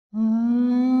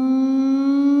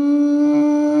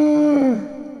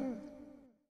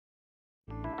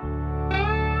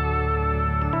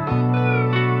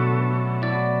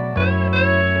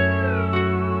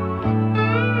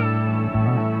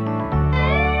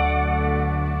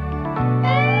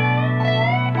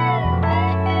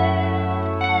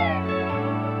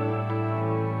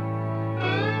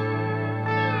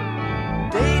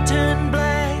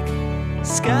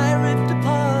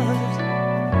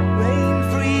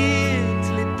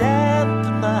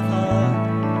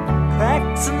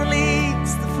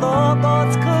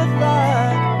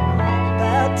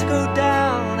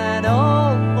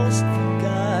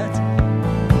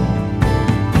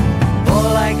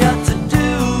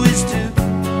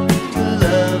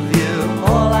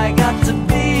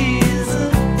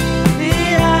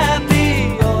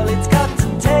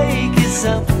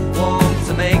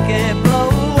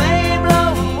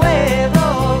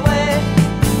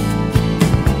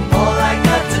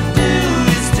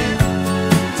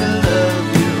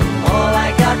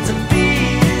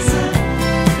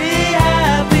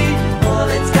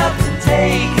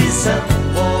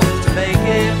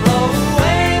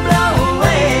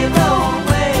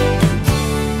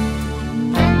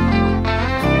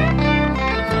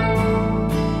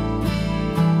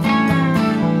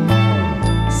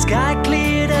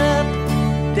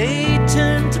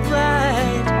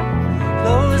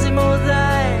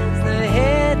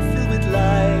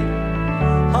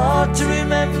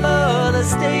remember the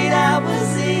state I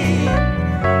was in.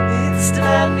 Instant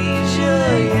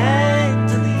amnesia,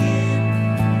 yanked to the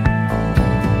end.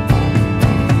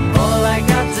 All I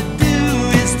got to do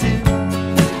is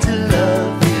to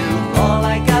love you. All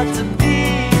I got to be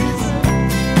is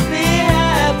be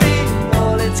happy.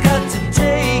 All it's got to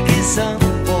take is some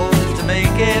force to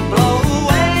make it blow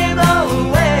away, blow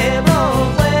away, blow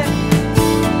away.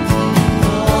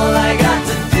 All I got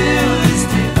to do is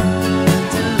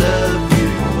to love you.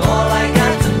 All I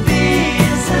got to be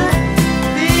is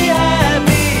be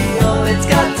happy. All it's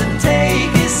got to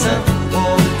take is some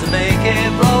force to make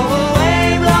it blow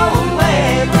away, blow away,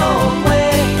 blow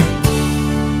away.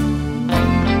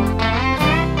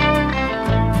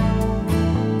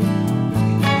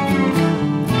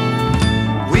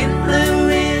 Wind blew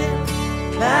in,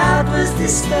 cloud was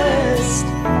dispersed,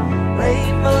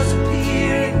 rainbows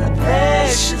appearing, the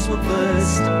passions were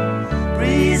burst.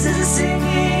 Breezes are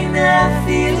singing, they're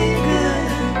feeling good.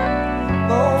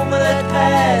 Moment that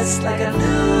passed like I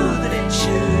knew